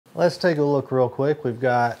Let's take a look real quick. We've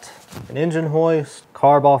got an engine hoist,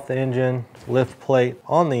 carb off the engine, lift plate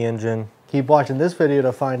on the engine. Keep watching this video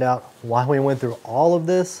to find out why we went through all of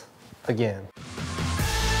this again.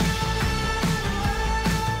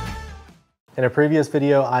 In a previous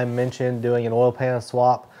video, I mentioned doing an oil pan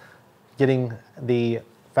swap, getting the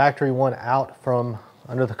factory one out from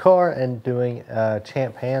under the car and doing a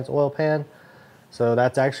Champ Hands oil pan. So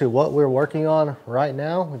that's actually what we're working on right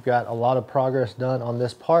now. We've got a lot of progress done on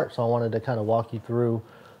this part, so I wanted to kind of walk you through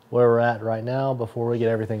where we're at right now before we get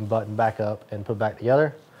everything buttoned back up and put back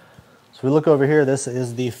together. So we look over here, this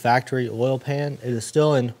is the factory oil pan. It is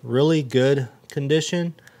still in really good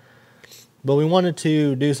condition, but we wanted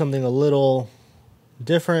to do something a little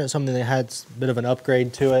different, something that had a bit of an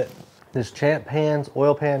upgrade to it. This Champ Hands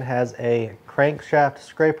oil pan has a crankshaft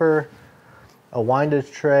scraper, a windage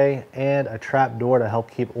tray, and a trap door to help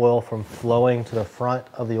keep oil from flowing to the front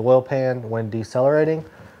of the oil pan when decelerating,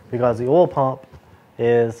 because the oil pump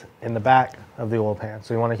is in the back of the oil pan.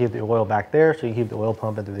 So you want to keep the oil back there so you keep the oil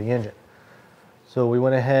pumping through the engine. So we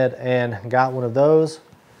went ahead and got one of those.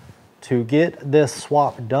 To get this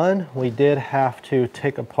swap done, we did have to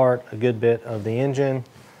take apart a good bit of the engine.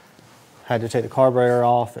 Had to take the carburetor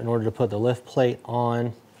off in order to put the lift plate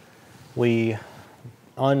on. We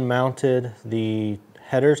unmounted the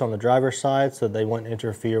headers on the driver's side so they wouldn't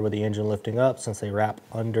interfere with the engine lifting up, since they wrap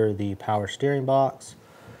under the power steering box.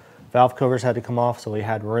 Valve covers had to come off so we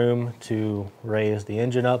had room to raise the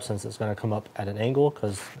engine up, since it's going to come up at an angle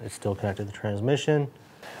because it's still connected to the transmission.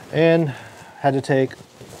 And had to take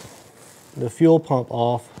the fuel pump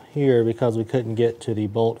off here because we couldn't get to the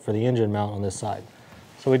bolt for the engine mount on this side.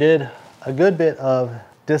 So we did a good bit of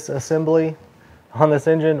disassembly on this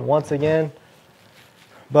engine once again,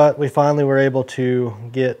 but we finally were able to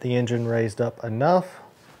get the engine raised up enough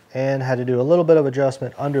and had to do a little bit of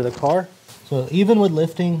adjustment under the car. So even with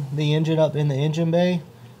lifting the engine up in the engine bay,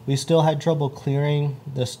 we still had trouble clearing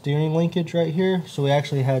the steering linkage right here. So we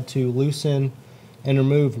actually had to loosen and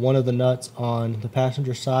remove one of the nuts on the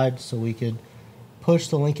passenger side so we could push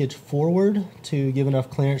the linkage forward to give enough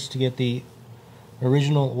clearance to get the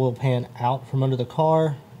original oil pan out from under the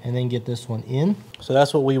car and then get this one in. So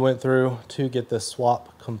that's what we went through to get this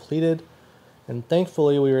swap completed. And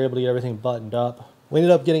thankfully we were able to get everything buttoned up. We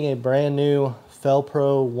ended up getting a brand new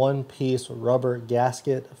Fel-Pro one-piece rubber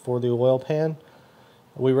gasket for the oil pan.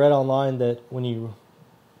 We read online that when you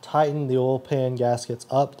tighten the oil pan gaskets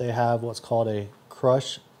up, they have what's called a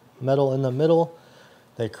crush metal in the middle.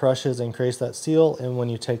 They crushes and creates that seal, and when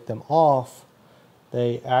you take them off,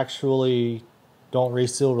 they actually don't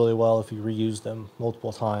reseal really well if you reuse them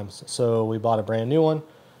multiple times. So we bought a brand new one,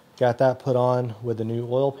 got that put on with the new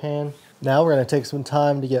oil pan. Now we're going to take some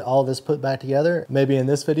time to get all this put back together. Maybe in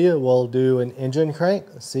this video we'll do an engine crank,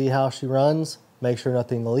 see how she runs, make sure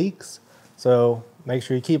nothing leaks. So make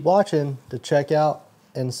sure you keep watching to check out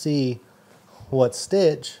and see what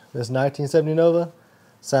Stitch, this 1970 Nova,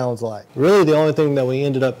 sounds like. Really the only thing that we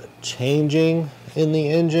ended up changing in the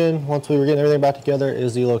engine once we were getting everything back together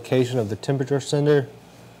is the location of the temperature sender.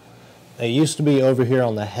 It used to be over here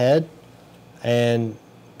on the head, and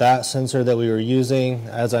that sensor that we were using,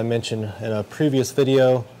 as I mentioned in a previous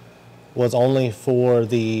video, was only for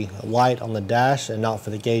the light on the dash and not for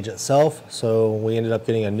the gauge itself. So we ended up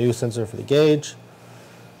getting a new sensor for the gauge,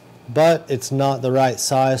 but it's not the right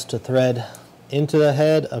size to thread into the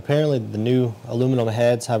head. Apparently the new aluminum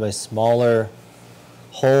heads have a smaller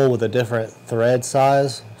hole with a different thread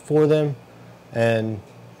size for them, and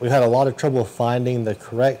we've had a lot of trouble finding the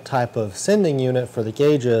correct type of sending unit for the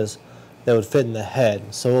gauges that would fit in the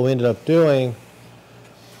head. So what we ended up doing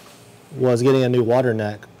was getting a new water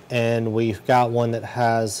neck, and we've got one that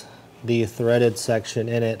has the threaded section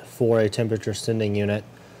in it for a temperature sending unit.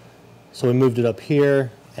 So we moved it up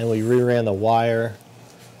here and we reran the wire.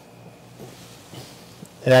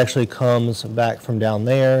 It actually comes back from down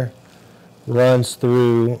there, runs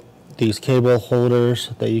through these cable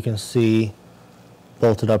holders that you can see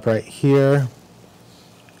bolted up right here,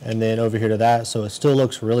 and then over here to that, so it still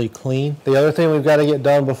looks really clean. The other thing we've got to get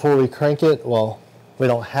done before we crank it, well, we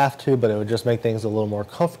don't have to, but it would just make things a little more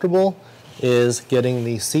comfortable, is getting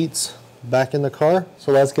the seats back in the car.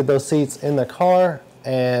 So let's get those seats in the car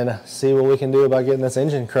and see what we can do about getting this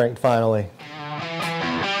engine cranked finally.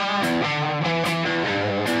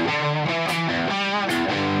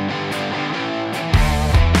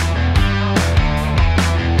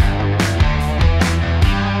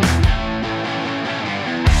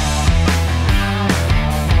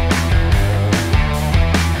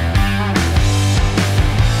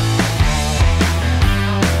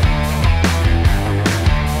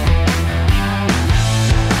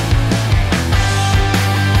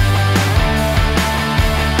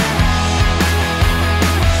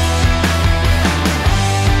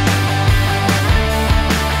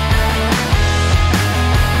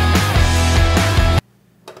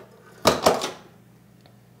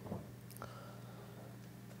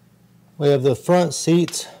 We have the front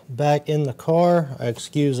seats back in the car.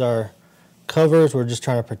 Excuse our covers. We're just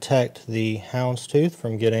trying to protect the houndstooth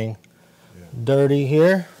from getting dirty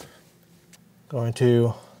here. Going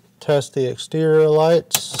to test the exterior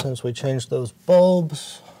lights since we changed those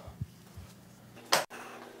bulbs.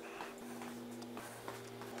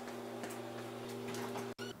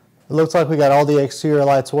 It looks like we got all the exterior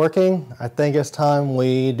lights working. I think it's time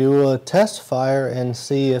we do a test fire and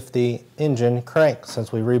see if the engine cranks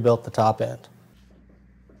since we rebuilt the top end.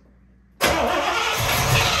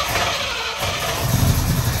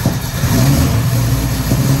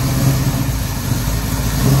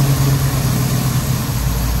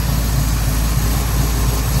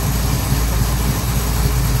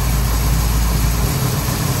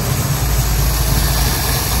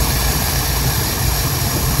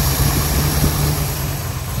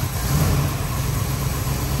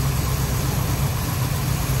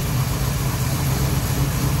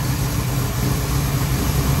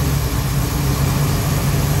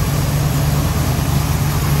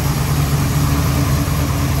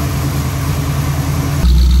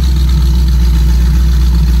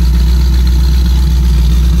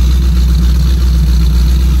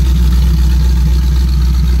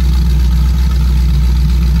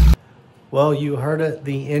 Well, you heard it,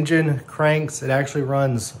 the engine cranks. It actually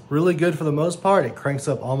runs really good for the most part. It cranks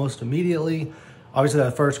up almost immediately. Obviously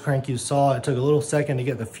that first crank you saw, it took a little second to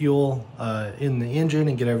get the fuel in the engine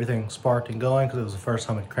and get everything sparked and going because it was the first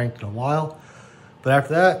time it cranked in a while. But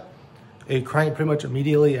after that, it cranked pretty much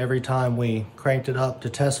immediately every time we cranked it up to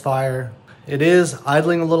test fire. It is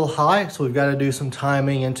idling a little high, so we've got to do some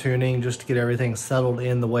timing and tuning just to get everything settled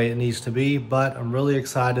in the way it needs to be. But I'm really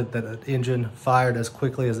excited that the engine fired as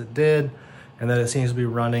quickly as it did and that it seems to be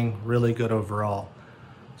running really good overall.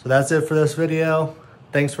 So that's it for this video.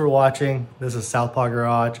 Thanks for watching. This is Southpaw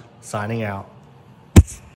Garage signing out.